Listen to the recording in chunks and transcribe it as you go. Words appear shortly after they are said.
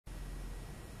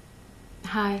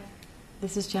Hi,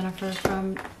 this is Jennifer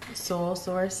from Soul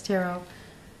Source Tarot,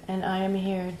 and I am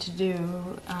here to do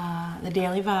the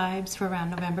daily vibes for around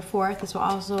November 4th. This will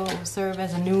also serve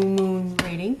as a new moon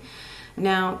reading.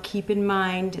 Now, keep in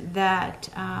mind that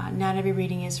not every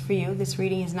reading is for you. This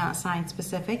reading is not sign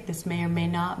specific. This may or may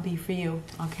not be for you,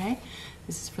 okay?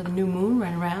 This is for the new moon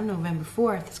right around November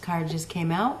 4th. This card just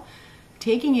came out.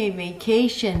 Taking a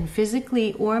vacation,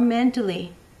 physically or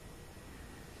mentally.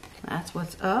 That's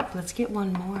what's up. Let's get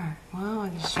one more. Well, I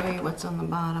can show you what's on the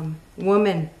bottom.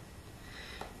 Woman.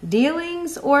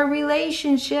 Dealings or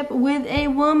relationship with a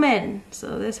woman.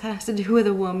 So this has to do with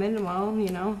a woman. Well, you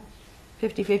know,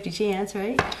 50-50 chance,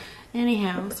 right?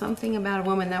 Anyhow, something about a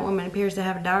woman. That woman appears to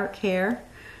have dark hair.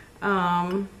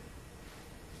 Let's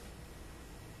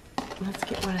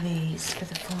get one of these for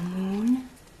the full moon.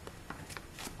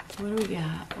 What do we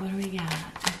got? What do we got?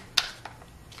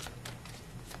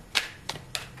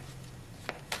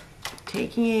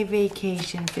 Taking a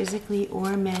vacation, physically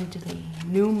or mentally.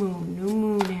 New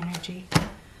moon energy.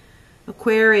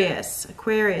 Aquarius.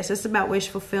 Aquarius. This is about wish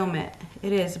fulfillment.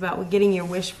 It is about getting your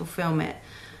wish fulfillment.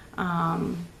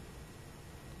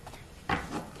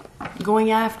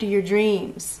 Going after your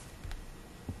dreams.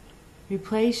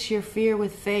 Replace your fear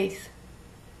with faith.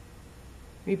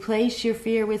 Replace your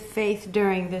fear with faith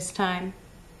during this time.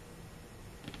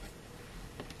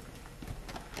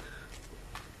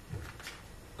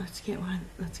 Let's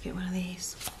get one of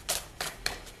these.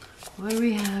 What do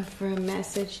we have for a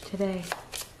message today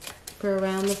for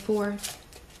around the 4th?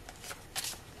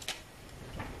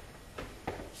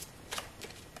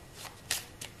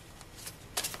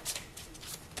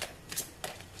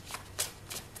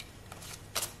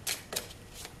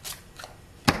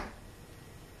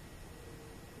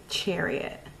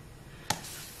 Chariot.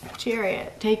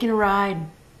 Chariot, taking a ride.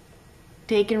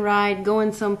 Taking a ride,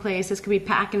 going someplace. This could be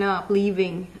packing up,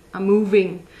 leaving,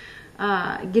 moving,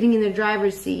 getting in the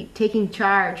driver's seat, taking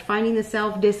charge, finding the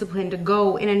self-discipline to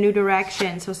go in a new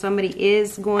direction. So somebody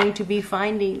is going to be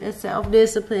finding the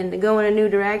self-discipline to go in a new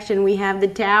direction. We have the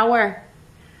Tower.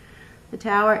 The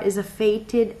Tower is a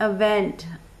fated event.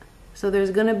 So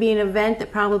there's going to be an event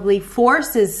that probably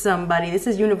forces somebody. This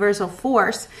is universal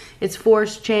force. It's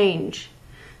force change.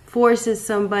 Forces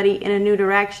somebody in a new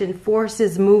direction.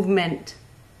 Forces movement.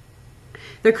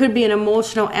 There could be an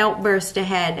emotional outburst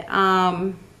ahead.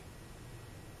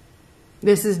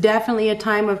 This is definitely a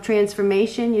time of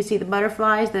transformation. You see the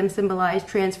butterflies, them symbolize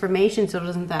transformation. So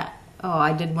doesn't that? Oh,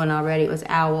 I did one already. It was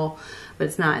owl, but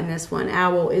it's not in this one.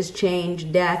 Owl is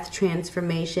change, death,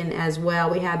 transformation as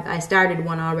well. I started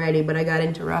one already, but I got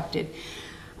interrupted.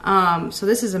 So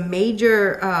this is a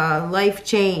major life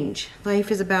change.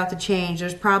 Life is about to change.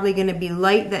 There's probably going to be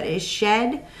light that is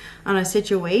shed on a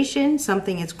situation.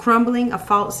 Something is crumbling. A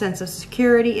false sense of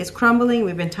security is crumbling.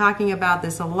 We've been talking about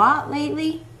this a lot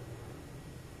lately.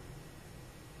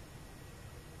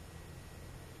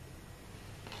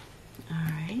 All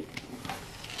right.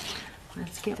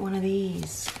 Let's get one of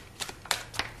these.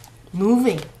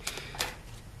 Moving.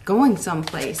 Going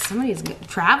someplace. Somebody's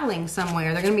traveling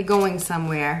somewhere. They're going to be going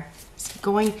somewhere.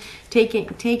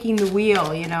 Taking the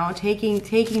wheel, you know, taking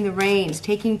the reins,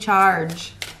 taking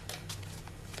charge.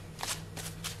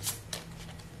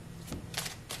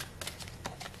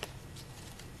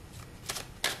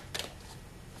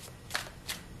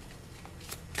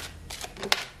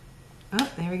 Oh,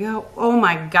 there we go. Oh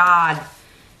my God.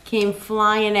 Came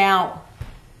flying out.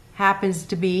 Happens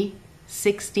to be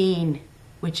 16,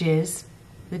 which is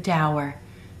the Tower.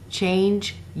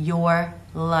 Change your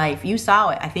life. You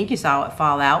saw it. I think you saw it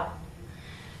fall out.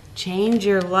 Change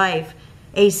your life.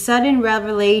 A sudden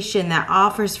revelation that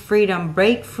offers freedom.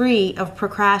 Break free of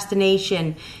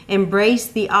procrastination. Embrace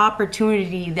the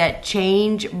opportunity that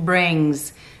change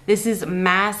brings. This is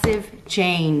massive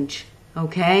change.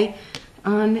 Okay?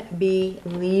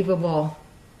 Unbelievable.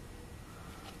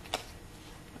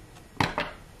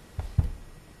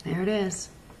 There it is.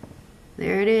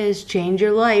 There it is. Change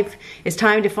your life. It's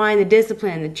time to find the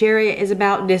discipline. The Chariot is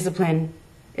about discipline.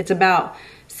 It's about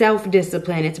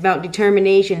self-discipline. It's about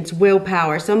determination. It's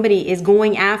willpower. Somebody is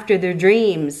going after their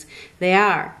dreams. They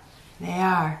are. They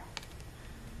are.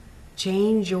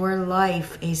 Change your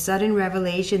life. A sudden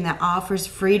revelation that offers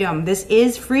freedom. This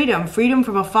is freedom. Freedom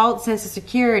from a false sense of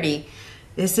security.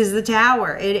 This is the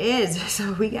Tower. It is.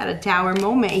 So we got a Tower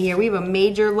moment here. We have a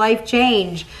major life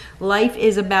change. Life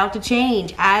is about to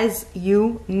change as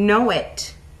you know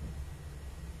it.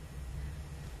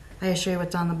 I'll show you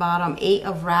what's on the bottom. 8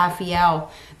 of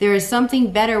Raphael. There is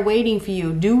something better waiting for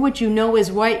you. Do what you know is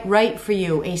right for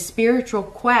you. A spiritual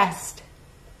quest.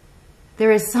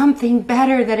 There is something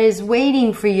better that is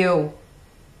waiting for you.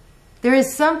 There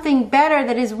is something better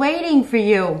that is waiting for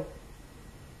you.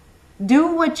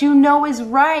 Do what you know is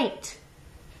right.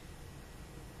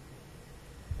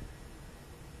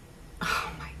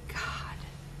 Oh my God.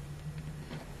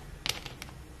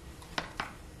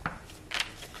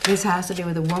 This has to do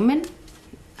with a woman.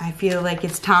 I feel like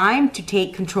it's time to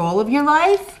take control of your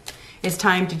life. It's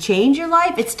time to change your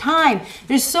life. It's time.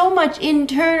 There's so much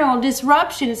internal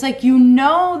disruption. It's like you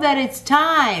know that it's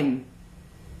time.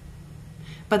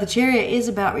 But the Chariot is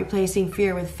about replacing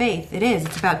fear with faith. It is.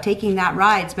 It's about taking that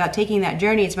ride. It's about taking that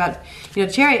journey. It's about,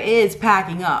 Chariot is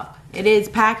packing up. It is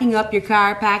packing up your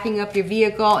car, packing up your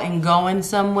vehicle, and going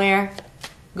somewhere.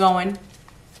 Going.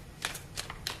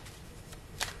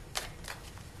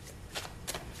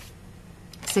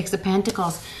 Six of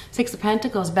Pentacles. Six of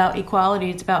Pentacles about equality.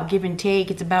 It's about give and take.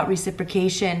 It's about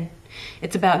reciprocation.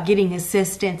 It's about getting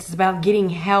assistance. It's about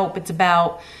getting help. It's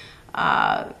about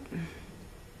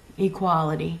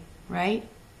equality, right?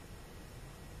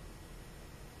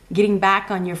 Getting back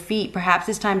on your feet. Perhaps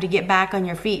it's time to get back on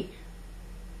your feet.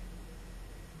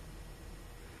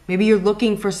 Maybe you're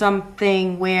looking for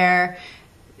something where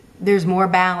there's more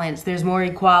balance, there's more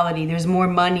equality, there's more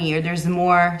money, or there's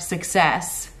more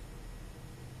success.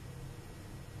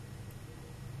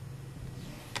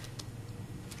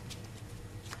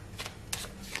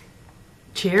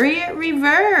 Chariot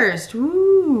reversed.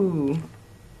 Ooh.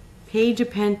 Page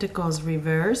of Pentacles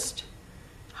reversed.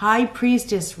 High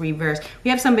Priestess reversed.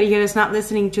 We have somebody here that's not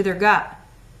listening to their gut.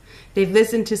 They've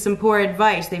listened to some poor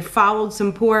advice. They've followed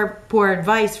some poor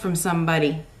advice from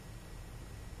somebody.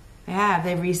 They have.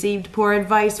 They've received poor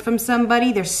advice from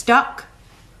somebody. They're stuck.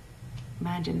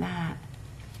 Imagine that.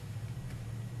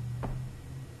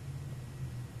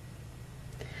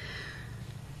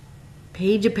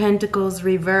 Page of Pentacles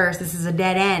reversed. This is a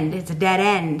dead end. It's a dead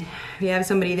end. We have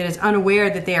somebody that is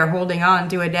unaware that they are holding on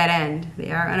to a dead end.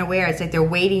 They are unaware. It's like they're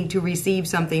waiting to receive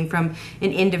something from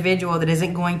an individual that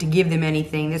isn't going to give them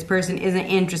anything. This person isn't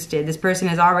interested. This person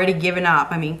has already given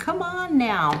up. I mean, come on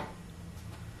now.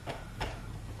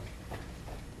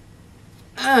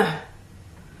 Ugh.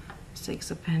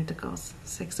 Six of Pentacles.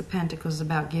 Six of Pentacles is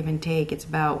about give and take. It's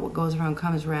about what goes around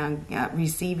comes around.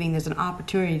 Receiving. There's an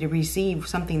opportunity to receive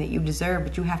something that you deserve,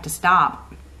 but you have to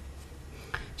stop.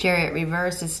 Chariot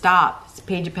reverse is stop.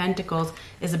 Page of Pentacles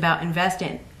is about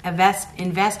investment,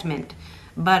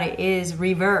 but it is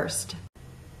reversed.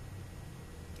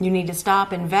 You need to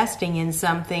stop investing in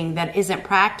something that isn't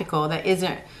practical, that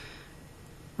isn't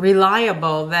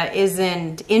reliable, that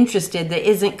isn't interested, that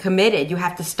isn't committed. You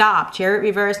have to stop. Chariot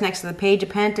reverse next to the Page of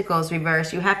Pentacles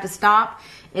reverse. You have to stop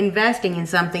investing in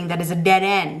something that is a dead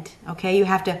end. Okay, you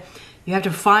have to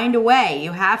find a way.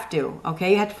 You have to.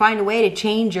 Okay, you have to find a way to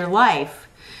change your life.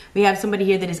 We have somebody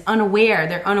here that is unaware.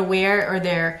 They're unaware, or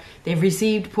they've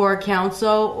received poor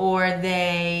counsel, or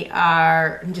they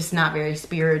are just not very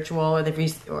spiritual,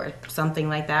 or something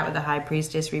like that with the High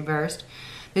Priestess reversed.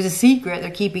 There's a secret.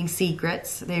 They're keeping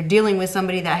secrets. They're dealing with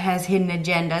somebody that has hidden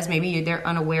agendas. Maybe they're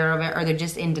unaware of it, or they're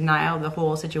just in denial of the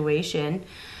whole situation.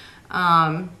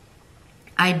 I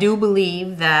do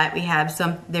believe that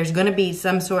there's going to be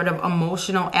some sort of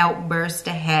emotional outburst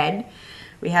ahead.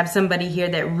 We have somebody here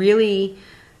that really,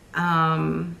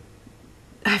 I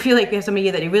feel like we have somebody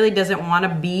here that really doesn't want to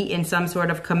be in some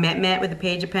sort of commitment with the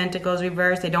Page of Pentacles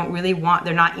reversed. They don't really want,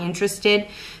 they're not interested.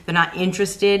 They're not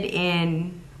interested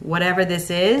in whatever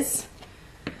this is.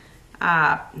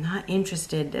 Not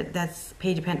interested. That's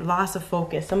Page of Pentacles. Loss of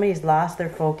focus. Somebody's lost their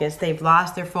focus. They've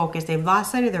lost their focus. They've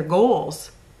lost sight of their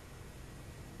goals.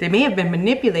 They may have been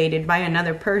manipulated by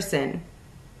another person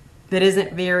that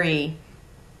isn't very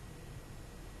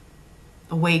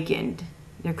awakened.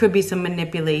 There could be some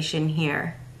manipulation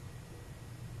here.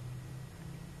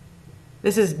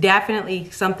 This is definitely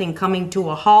something coming to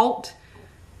a halt.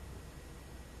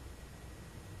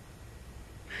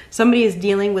 Somebody is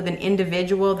dealing with an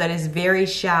individual that is very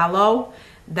shallow,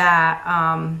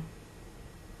 that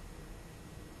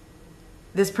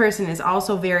this person is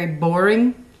also very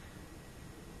boring.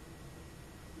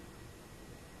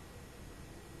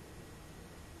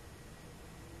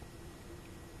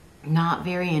 Not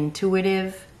very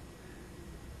intuitive,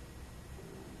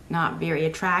 not very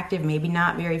attractive, maybe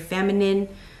not very feminine,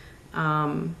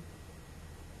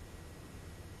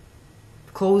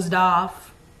 closed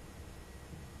off.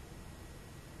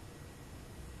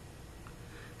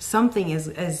 Something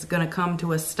is going to come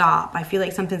to a stop. I feel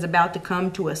like something's about to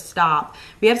come to a stop.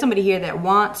 We have somebody here that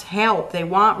wants help. They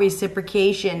want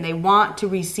reciprocation. They want to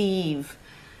receive,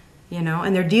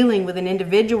 and they're dealing with an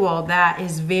individual that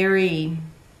is very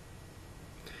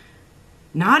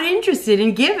not interested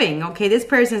in giving. Okay, this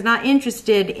person is not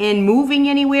interested in moving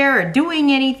anywhere or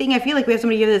doing anything. I feel like we have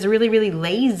somebody here that's really, really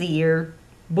lazy or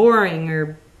boring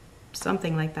or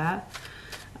something like that.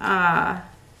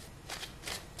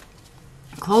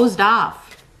 Closed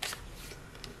off.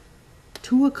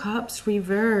 Two of Cups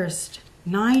reversed.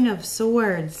 Nine of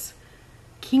Swords.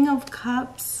 King of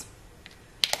Cups.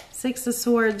 Six of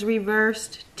Swords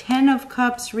reversed. 10 of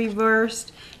Cups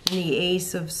reversed. And the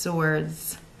Ace of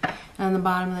Swords. On the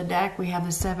bottom of the deck, we have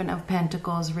the Seven of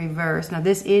Pentacles reversed. Now,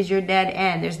 this is your dead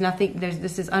end. There's nothing.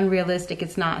 This is unrealistic.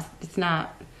 It's not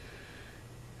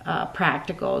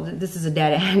practical. This is a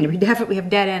dead end. We have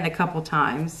dead end a couple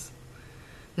times.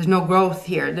 There's no growth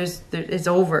here. It's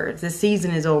over. This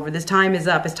season is over. This time is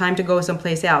up. It's time to go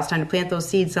someplace else. Time to plant those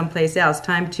seeds someplace else.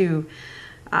 Time to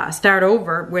start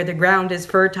over where the ground is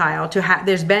fertile.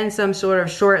 There's been some sort of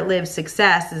short-lived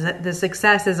success. The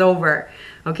success is over.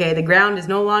 Okay, the ground is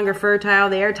no longer fertile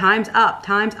there. Time's up.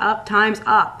 Time's up. Time's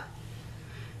up.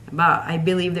 But I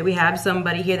believe that we have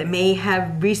somebody here that may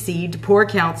have received poor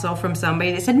counsel from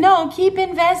somebody that said, no, keep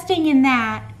investing in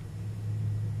that.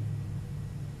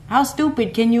 How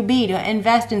stupid can you be to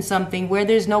invest in something where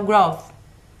there's no growth?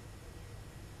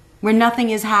 Where nothing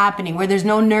is happening, where there's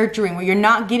no nurturing, where you're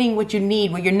not getting what you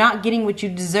need, where you're not getting what you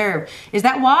deserve. Is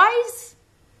that wise?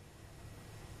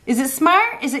 Is it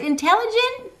smart? Is it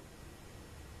intelligent?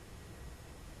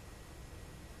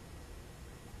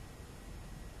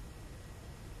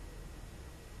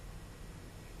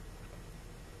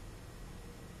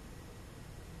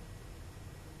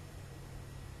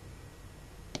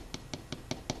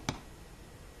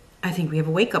 I think we have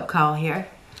a wake-up call here.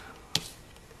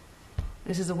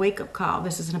 This is a wake-up call.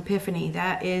 This is an epiphany.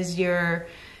 That is your,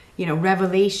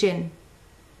 revelation.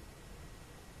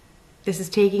 This is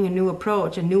taking a new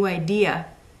approach, a new idea.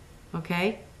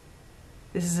 Okay?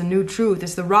 This is a new truth.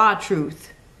 This is the raw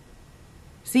truth.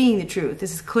 Seeing the truth.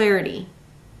 This is clarity.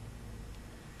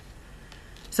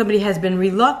 Somebody has been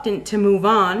reluctant to move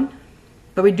on,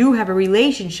 but we do have a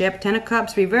relationship, 10 of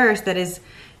Cups reversed, that is,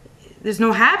 there's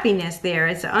no happiness there.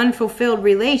 It's an unfulfilled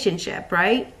relationship,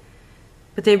 right?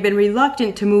 But they've been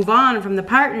reluctant to move on from the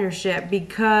partnership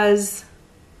because,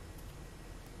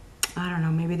 I don't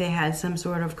know, maybe they had some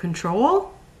sort of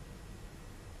control?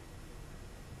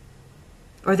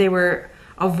 Or they were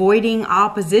avoiding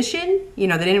opposition. They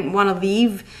didn't want to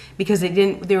leave because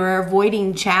they were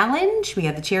avoiding challenge. We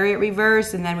had the Chariot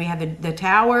reverse, and then we have the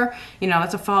Tower.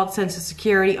 It's a false sense of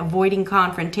security, avoiding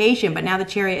confrontation. But now the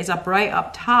Chariot is upright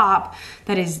up top.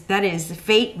 That is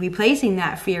fate, replacing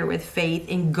that fear with faith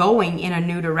and going in a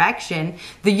new direction.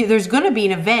 There's going to be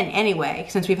an event anyway.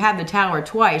 Since we've had the Tower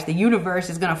twice, the universe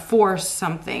is going to force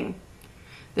something.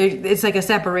 It's like a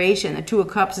separation. The Two of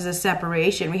Cups is a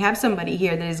separation. We have somebody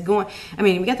here that is going,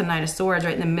 we got the Nine of Swords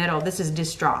right in the middle. This is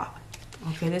distraught.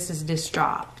 Okay, this is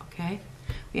distraught. Okay,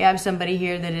 we have somebody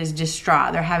here that is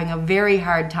distraught. They're having a very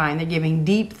hard time. They're giving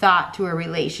deep thought to a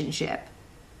relationship.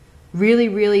 Really,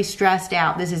 really stressed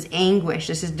out. This is anguish.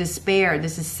 This is despair.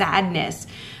 This is sadness.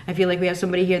 I feel like we have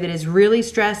somebody here that is really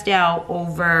stressed out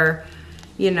over,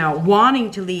 wanting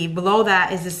to leave. Below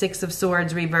that is the Six of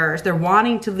Swords reversed. They're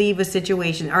wanting to leave a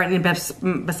situation, or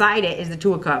beside it is the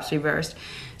Two of Cups reversed.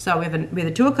 So we have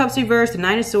the Two of Cups reversed, the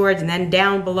Nine of Swords, and then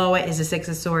down below it is the Six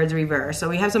of Swords reversed. So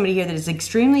we have somebody here that is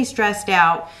extremely stressed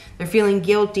out. They're feeling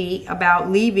guilty about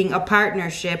leaving a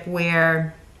partnership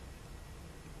where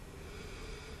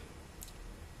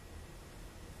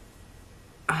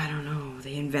I don't know,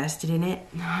 they invested in it.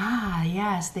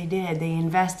 Yes, they did. They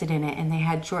invested in it, and they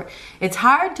had it's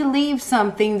hard to leave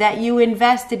something that you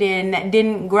invested in that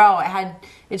didn't grow. It had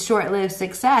its short-lived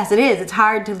success. It is. It's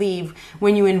hard to leave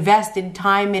when you invested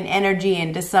time and energy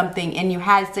into something and you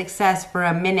had success for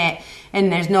a minute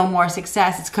and there's no more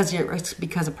success. It's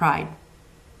because of pride.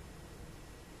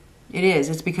 It is.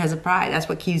 It's because of pride. That's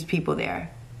what keeps people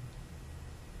there.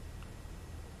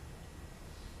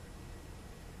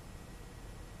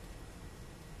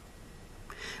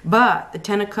 But the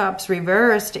Ten of Cups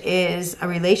reversed is a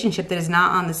relationship that is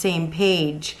not on the same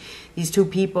page. These two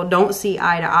people don't see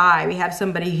eye to eye. We have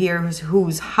somebody here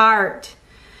whose heart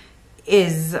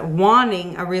is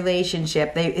wanting a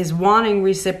relationship, is wanting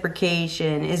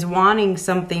reciprocation, is wanting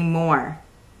something more.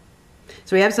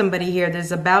 So we have somebody here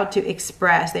that's about to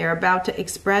express. They are about to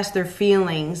express their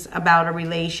feelings about a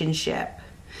relationship.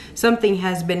 Something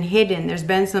has been hidden. There's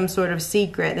been some sort of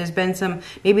secret.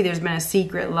 Maybe there's been a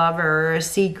secret lover or a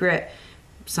secret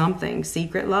something.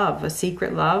 Secret love. A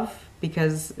secret love.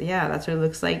 Because, yeah, that's what it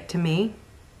looks like to me.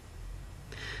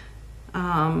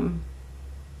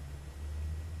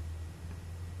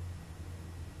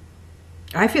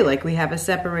 I feel like we have a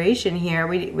separation here.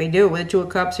 We do, with the Two of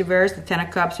Cups reversed, the Ten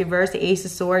of Cups reversed, the Ace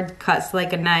of Swords cuts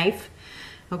like a knife.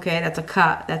 Okay, that's a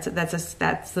cut. That's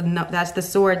the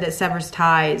sword that severs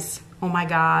ties. Oh my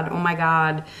God, oh my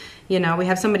God. You know, we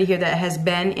have somebody here that has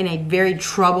been in a very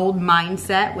troubled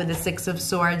mindset with the Six of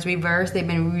Swords reversed. They've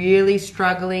been really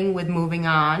struggling with moving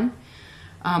on.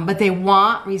 But they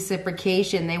want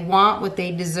reciprocation. They want what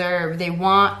they deserve. They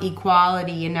want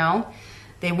equality, you know.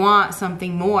 They want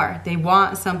something more. They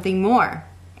want something more.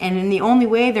 And then the only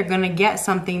way they're going to get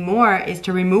something more is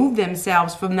to remove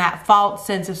themselves from that false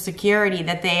sense of security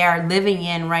that they are living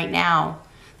in right now.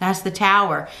 That's the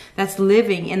Tower. That's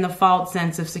living in the false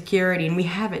sense of security. And we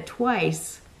have it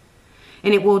twice.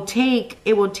 And it will take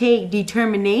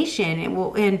determination.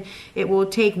 It will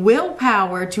take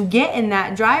willpower to get in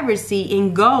that driver's seat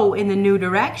and go in the new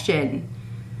direction.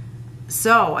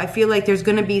 So I feel like there's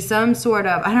going to be some sort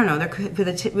of, I don't know,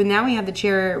 now we have the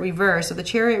Chariot reverse. So the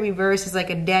Chariot reverse is like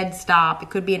a dead stop. It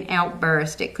could be an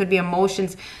outburst. It could be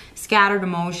emotions, scattered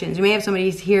emotions. You may have somebody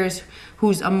here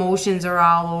whose emotions are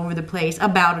all over the place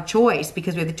about a choice,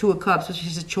 because we have the Two of Cups, which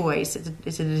is a choice.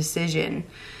 It's a decision.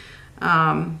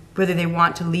 Whether they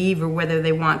want to leave or whether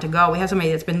they want to go. We have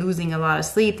somebody that's been losing a lot of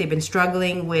sleep. They've been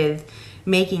struggling with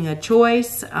making a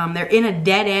choice. They're in a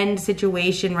dead-end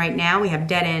situation right now. We have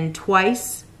dead-end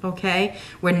twice, okay,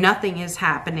 where nothing is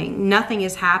happening. Nothing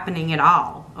is happening at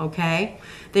all, okay?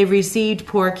 They've received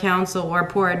poor counsel or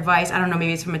poor advice. I don't know,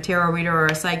 maybe it's from a tarot reader or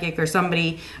a psychic or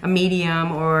somebody, a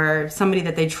medium, or somebody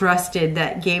that they trusted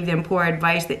that gave them poor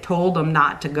advice that told them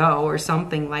not to go or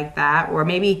something like that. Or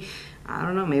maybe, I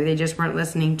don't know, maybe they just weren't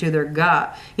listening to their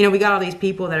gut. You know, we got all these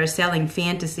people that are selling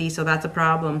fantasy, so that's a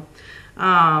problem.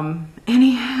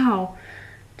 Anyhow,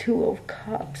 Two of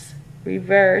Cups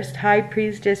reversed, High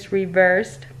Priestess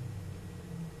reversed.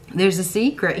 There's a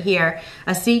secret here.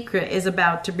 A secret is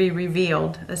about to be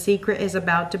revealed. A secret is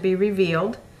about to be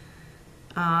revealed.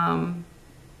 Not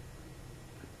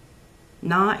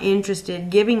interested.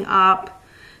 Giving up.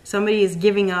 Somebody is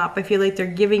giving up. I feel like they're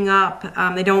giving up.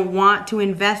 They don't want to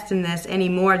invest in this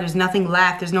anymore. There's nothing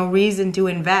left. There's no reason to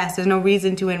invest. There's no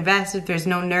reason to invest if there's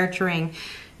no nurturing.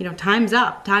 You know, time's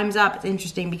up. Time's up. It's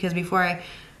interesting because before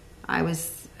I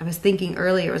was thinking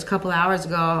earlier, it was a couple hours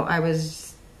ago, I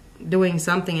was doing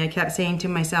something. I kept saying to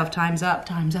myself, time's up,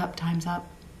 time's up, time's up,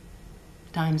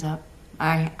 time's up.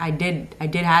 I did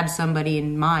have somebody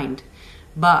in mind,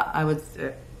 but I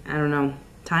don't know,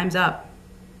 time's up.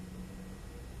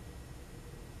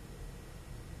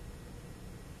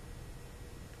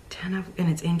 And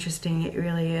it's interesting, it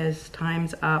really is.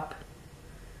 Time's up.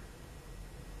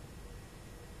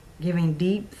 Giving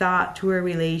deep thought to a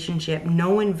relationship.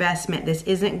 No investment. This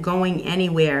isn't going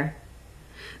anywhere.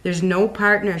 There's no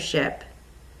partnership.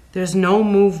 There's no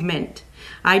movement.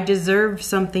 I deserve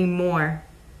something more.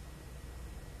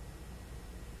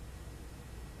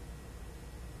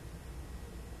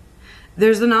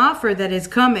 There's an offer that is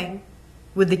coming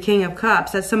with the King of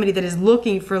Cups. That's somebody that is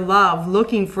looking for love,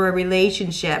 looking for a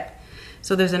relationship.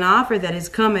 So there's an offer that is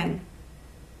coming.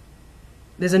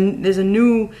 There's a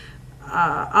new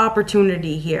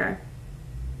opportunity here.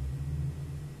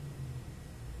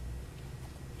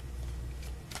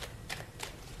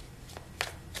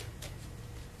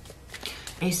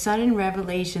 A sudden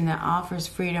revelation that offers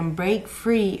freedom. Break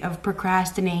free of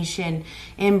procrastination.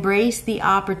 Embrace the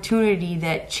opportunity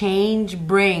that change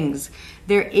brings.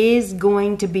 There is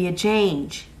going to be a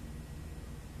change.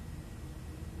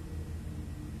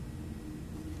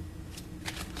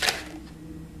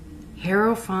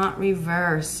 Hierophant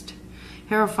reversed.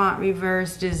 Hierophant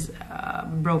reversed is a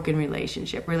broken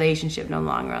relationship. Relationship no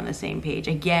longer on the same page.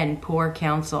 Again, poor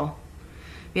counsel.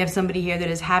 We have somebody here that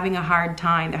is having a hard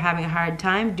time. They're having a hard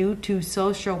time due to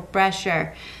social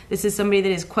pressure. This is somebody that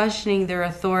is questioning their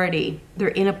authority. They're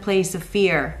in a place of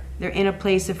fear. They're in a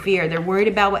place of fear. They're worried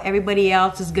about what everybody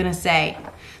else is going to say.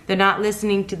 They're not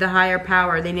listening to the higher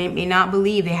power. They may not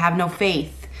believe. They have no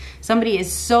faith. Somebody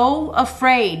is so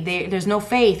afraid. There's no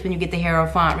faith when you get the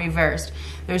Hierophant reversed.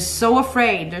 They're so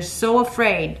afraid. They're so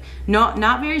afraid.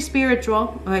 Not very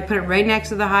spiritual. I put it right next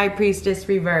to the High Priestess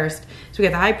reversed. So we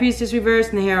got the High Priestess reversed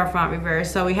and the Hierophant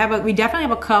reversed. So we definitely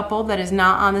have a couple that is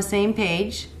not on the same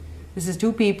page. This is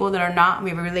two people that are not. We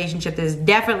have a relationship that is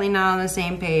definitely not on the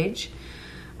same page.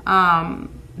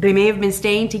 They may have been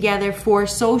staying together for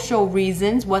social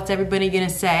reasons. What's everybody going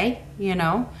to say? You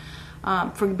know,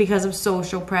 because of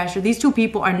social pressure. These two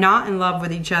people are not in love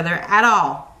with each other at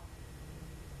all.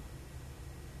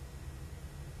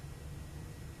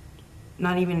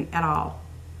 Not even at all.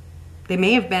 They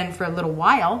may have been for a little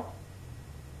while,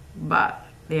 but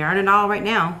they aren't at all right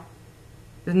now.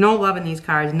 There's no love in these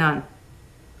cards, none.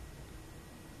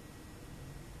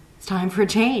 It's time for a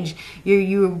change.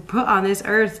 You were put on this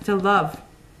earth to love.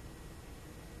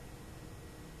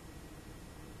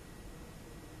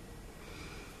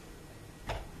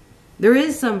 There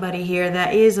is somebody here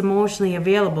that is emotionally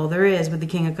available. There is, with the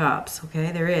King of Cups.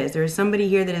 Okay, there is. There is somebody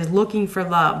here that is looking for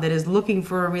love, that is looking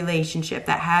for a relationship,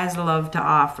 that has love to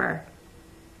offer.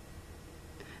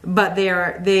 But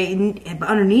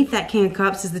underneath that King of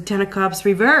Cups is the Ten of Cups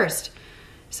reversed.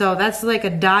 So that's like a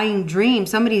dying dream.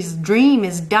 Somebody's dream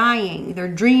is dying. Their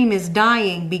dream is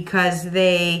dying because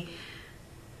they're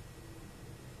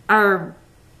too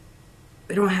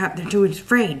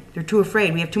afraid. They're too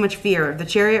afraid. We have too much fear. The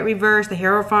Chariot reversed, the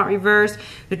Hierophant reversed.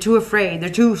 They're too afraid. They're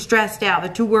too stressed out.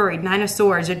 They're too worried. Nine of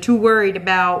Swords. They're too worried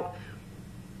about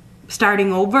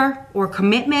starting over or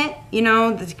commitment. You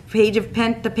know, the Page of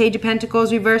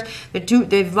Pentacles reversed.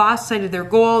 They've lost sight of their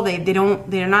goal.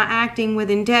 They're not acting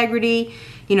with integrity.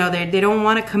 You know, they don't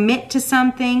want to commit to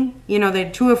something. You know,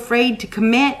 they're too afraid to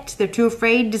commit. They're too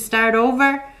afraid to start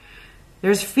over.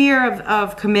 There's fear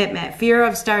of commitment, fear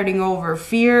of starting over,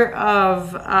 fear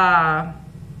of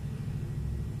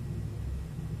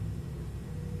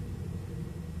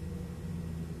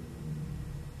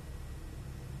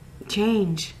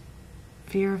change,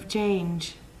 fear of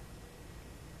change.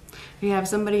 We have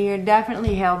somebody here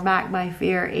definitely held back by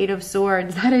fear. Eight of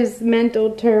Swords. That is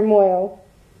mental turmoil.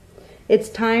 It's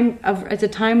a time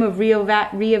of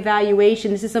reevaluation.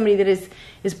 This is somebody that is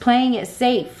playing it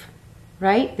safe.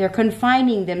 Right? They're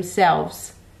confining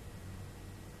themselves.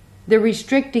 They're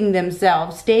restricting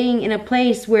themselves, staying in a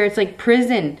place where it's like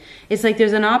prison. It's like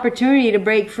there's an opportunity to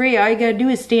break free. All you got to do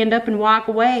is stand up and walk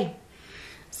away.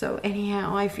 So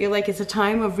anyhow, I feel like it's a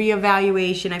time of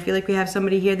reevaluation. I feel like we have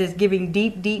somebody here that's giving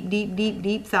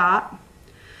deep thought.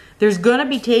 There's going to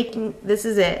be this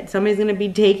is it. Somebody's going to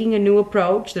be taking a new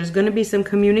approach. There's going to be some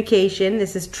communication.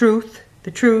 This is truth,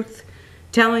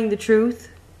 telling the truth.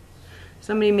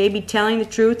 Somebody may be telling the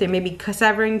truth. They may be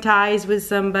severing ties with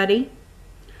somebody.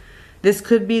 This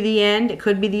could be the end. It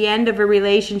could be the end of a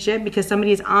relationship because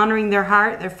somebody is honoring their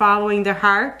heart. They're following their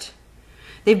heart.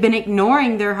 They've been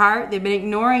ignoring their heart. They've been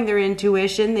ignoring their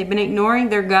intuition. They've been ignoring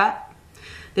their gut.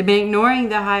 They've been ignoring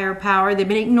the higher power. They've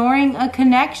been ignoring a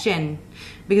connection.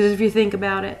 Because if you think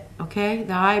about it, okay,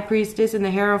 the High Priestess and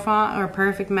the Hierophant are a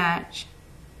perfect match.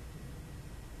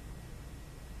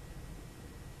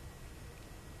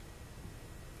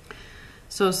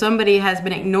 So somebody has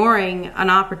been ignoring an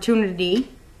opportunity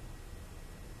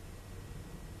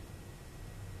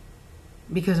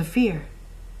because of fear.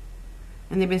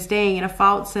 And they've been staying in a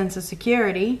false sense of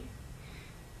security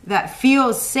that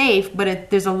feels safe, but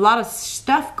there's a lot of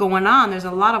stuff going on. There's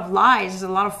a lot of lies. There's a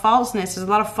lot of falseness. There's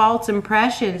a lot of false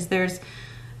impressions.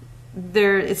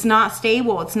 It's not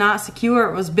stable. It's not secure.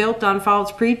 It was built on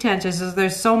false pretenses.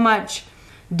 There's so much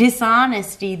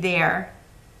dishonesty there.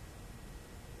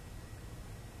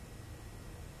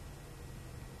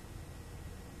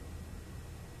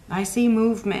 I see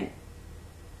movement.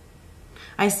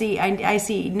 I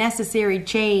see necessary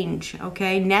change,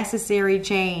 okay? Necessary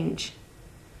change.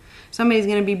 Somebody's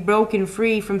going to be broken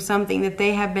free from something that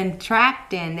they have been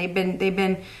trapped in. They've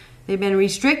been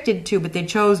restricted to, but they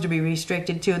chose to be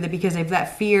restricted to because they've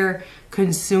let fear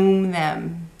consume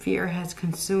them. Fear has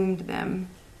consumed them.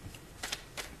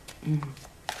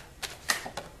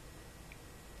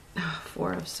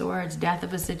 Four of Swords, death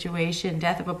of a situation,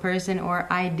 death of a person or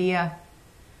idea.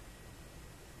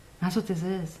 That's what this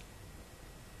is.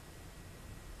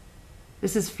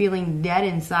 This is feeling dead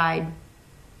inside.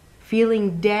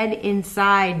 Feeling dead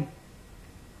inside.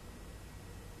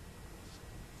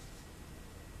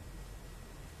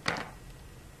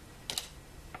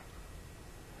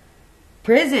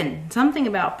 Prison. Something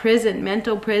about prison.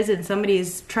 Mental prison. Somebody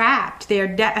is trapped. They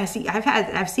are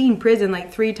I've seen prison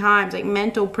like 3 times. Like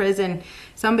mental prison.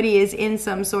 Somebody is in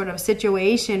some sort of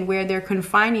situation where they're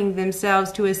confining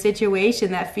themselves to a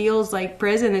situation that feels like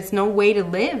prison. It's no way to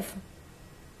live.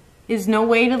 It's no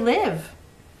way to live.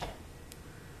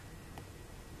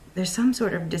 There's some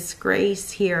sort of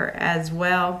disgrace here as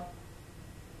well.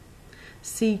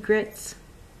 Secrets.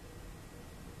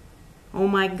 Oh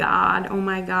my God, oh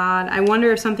my God. I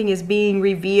wonder if something is being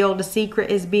revealed, a secret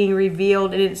is being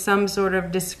revealed, and it's some sort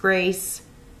of disgrace.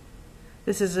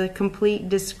 This is a complete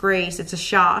disgrace. It's a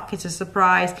shock, it's a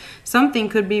surprise. Something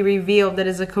could be revealed that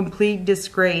is a complete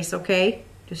disgrace, okay?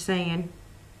 Just saying.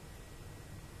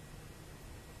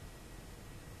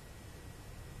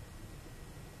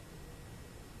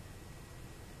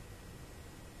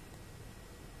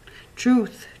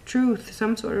 Truth. Truth,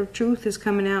 some sort of truth is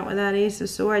coming out with that Ace of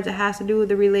Swords. It has to do with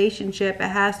the relationship. It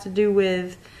has to do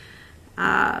with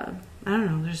I don't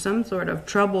know, there's some sort of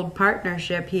troubled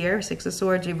partnership here. Six of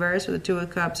Swords reversed with the Two of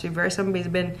Cups reversed. Somebody's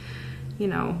been, you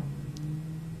know,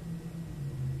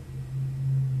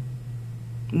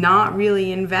 not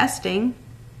really investing,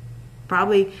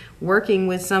 probably working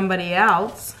with somebody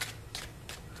else.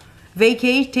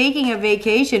 Taking a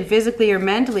vacation physically or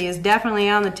mentally is definitely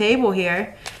on the table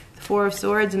here. The Four of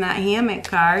Swords and that hammock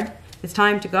card. It's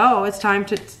time to go. It's time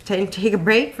to take a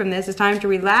break from this. It's time to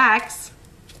relax.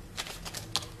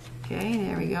 Okay,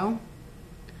 there we go.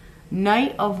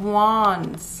 Knight of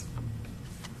Wands.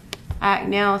 Act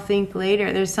now, think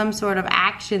later. There's some sort of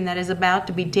action that is about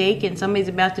to be taken. Somebody's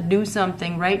about to do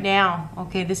something right now.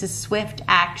 Okay, this is swift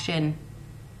action.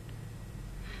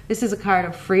 This is a card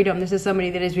of freedom. This is somebody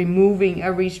that is removing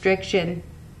a restriction.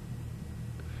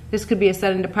 This could be a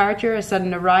sudden departure, a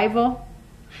sudden arrival.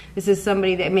 This is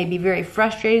somebody that may be very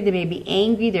frustrated. They may be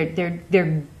angry.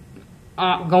 They're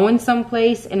going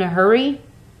someplace in a hurry.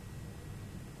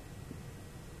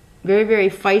 Very, very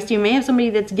feisty. You may have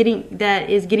somebody that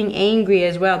is getting angry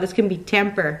as well. This can be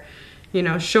temper, you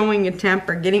know, showing a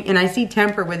temper, and I see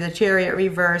temper with the Chariot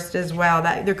reversed as well.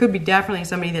 That there could be definitely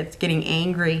somebody that's getting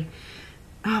angry.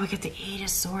 Oh, we got the Eight of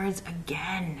Swords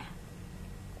again.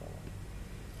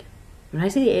 When I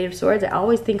see the Eight of Swords, I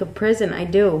always think of prison. I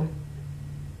do.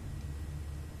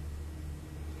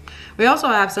 We also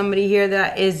have somebody here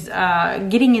that is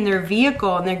getting in their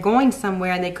vehicle and they're going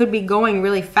somewhere, and they could be going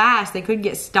really fast. They could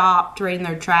get stopped right in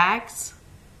their tracks.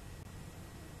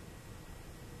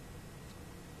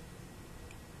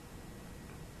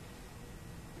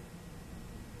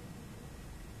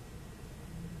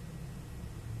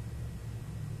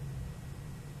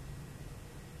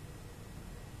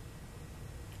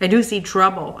 I do see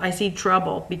trouble. I see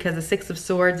trouble because the Six of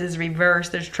Swords is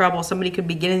reversed. There's trouble. Somebody could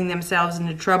be getting themselves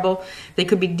into trouble. They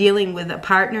could be dealing with a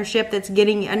partnership that's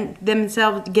getting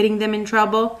them in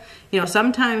trouble. You know,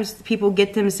 sometimes people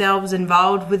get themselves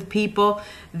involved with people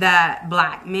that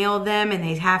blackmail them, and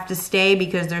they have to stay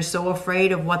because they're so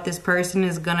afraid of what this person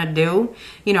is going to do.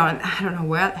 You know, I don't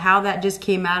know how that just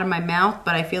came out of my mouth,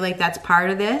 but I feel like that's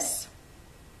part of this.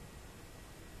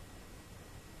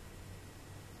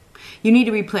 You need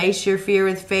to replace your fear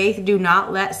with faith. Do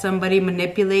not let somebody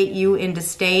manipulate you into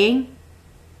staying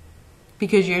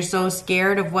because you're so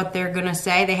scared of what they're going to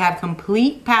say. They have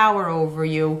complete power over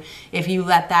you if you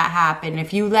let that happen.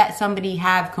 If you let somebody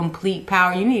have complete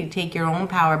power, you need to take your own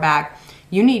power back.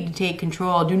 You need to take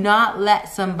control. Do not let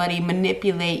somebody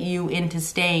manipulate you into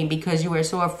staying because you are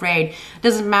so afraid. It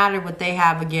doesn't matter what they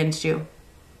have against you.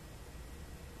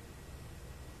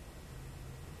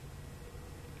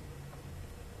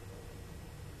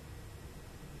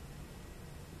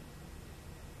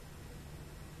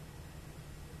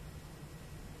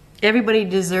 Everybody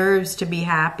deserves to be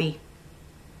happy.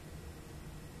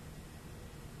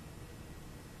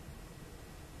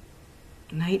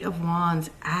 Knight of Wands.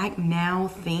 Act now,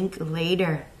 think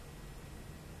later.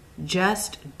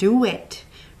 Just do it.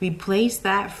 Replace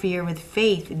that fear with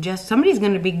faith. Somebody's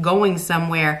going to be going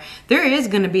somewhere. There is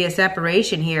going to be a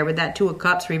separation here with that Two of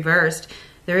Cups reversed.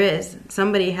 There is.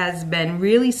 Somebody has been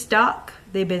really stuck.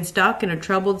 They've been stuck in a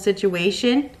troubled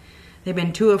situation. They've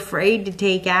been too afraid to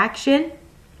take action.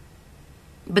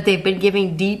 But they've been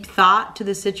giving deep thought to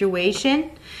the situation.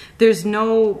 This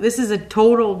is a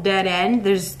total dead end.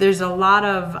 There's a lot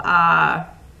of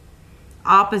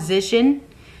opposition.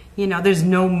 You know, there's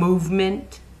no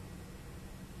movement.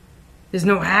 There's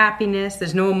no happiness.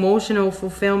 There's no emotional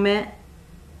fulfillment.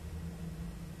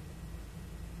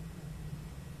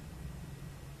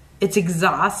 It's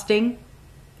exhausting.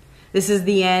 This is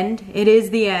the end. It is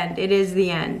the end. It is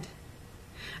the end.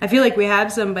 I feel like we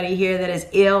have somebody here that is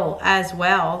ill as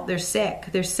well. They're sick.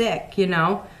 They're sick, you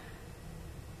know.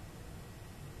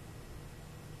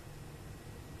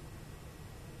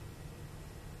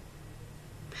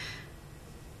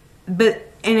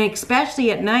 And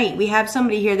especially at night, we have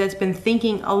somebody here that's been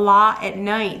thinking a lot at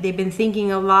night. They've been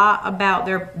thinking a lot about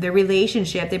their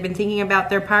relationship. They've been thinking about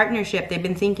their partnership. They've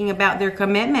been thinking about their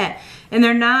commitment. And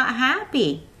they're not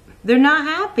happy. They're not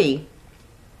happy.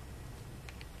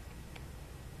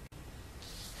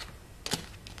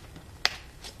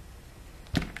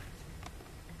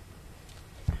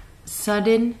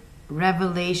 Sudden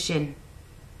revelation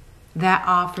that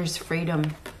offers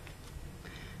freedom.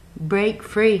 Break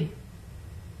free.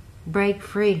 Break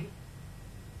free.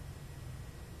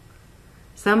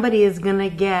 Somebody is going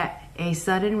to get a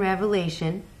sudden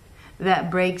revelation that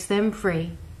breaks them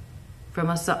free from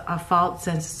a false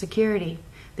sense of security.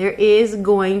 There is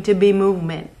going to be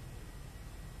movement.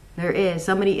 There is.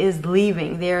 Somebody is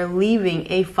leaving. They're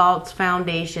leaving a false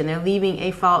foundation. They're leaving a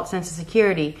false sense of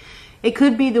security. It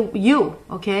could be you,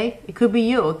 okay? It could be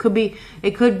you. It could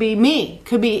be me. It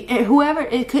could be whoever.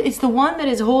 It's the one that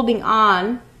is holding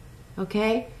on,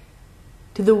 okay,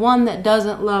 to the one that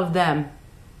doesn't love them.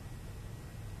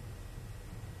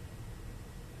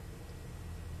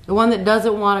 The one that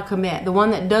doesn't want to commit. The one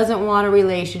that doesn't want a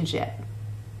relationship.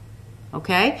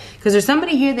 Okay? Because there's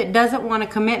somebody here that doesn't want a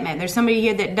commitment. There's somebody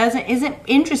here that isn't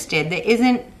interested, that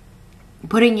isn't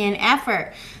putting in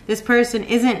effort. This person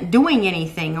isn't doing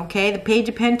anything, okay? The Page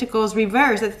of Pentacles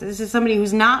reversed. This is somebody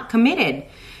who's not committed.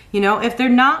 You know, if they're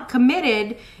not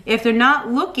committed, if they're not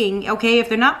looking, okay, if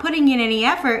they're not putting in any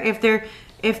effort, if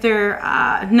they're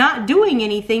not doing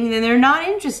anything, then they're not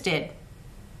interested.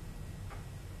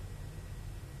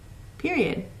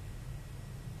 Period.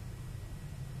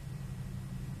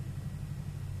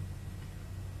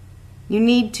 You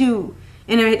need to,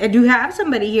 and I do have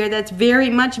somebody here that's very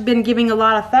much been giving a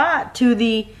lot of thought to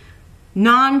the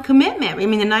non-commitment. I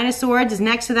mean, the Nine of Swords is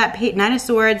next to that Nine of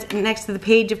Swords, next to the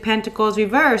Page of Pentacles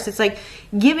reversed. It's like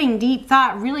giving deep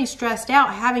thought, really stressed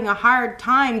out, having a hard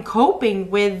time coping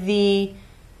with the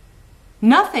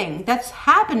nothing that's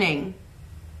happening.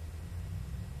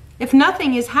 If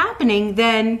nothing is happening,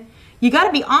 then you got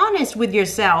to be honest with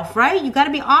yourself, right? You got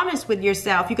to be honest with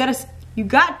yourself. You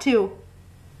got to.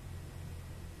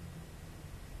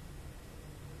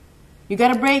 You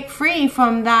got to break free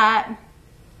from that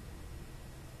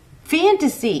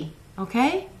fantasy,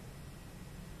 okay?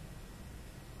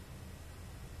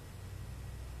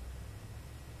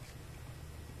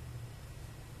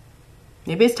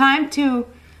 Maybe it's time to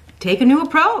take a new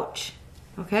approach,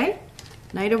 okay?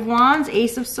 Knight of Wands,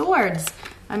 Ace of Swords.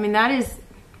 I mean, that is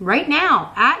right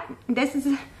now. This is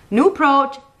a new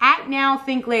approach. Act now,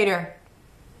 think later.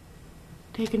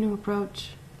 Take a new approach.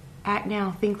 Act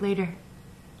now, think later.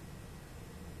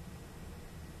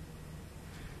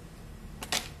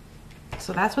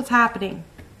 So that's what's happening.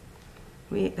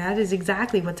 That is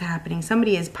exactly what's happening.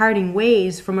 Somebody is parting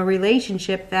ways from a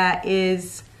relationship that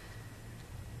is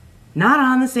not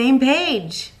on the same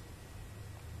page.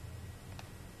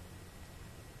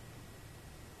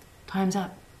 Time's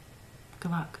up. Good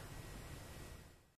luck.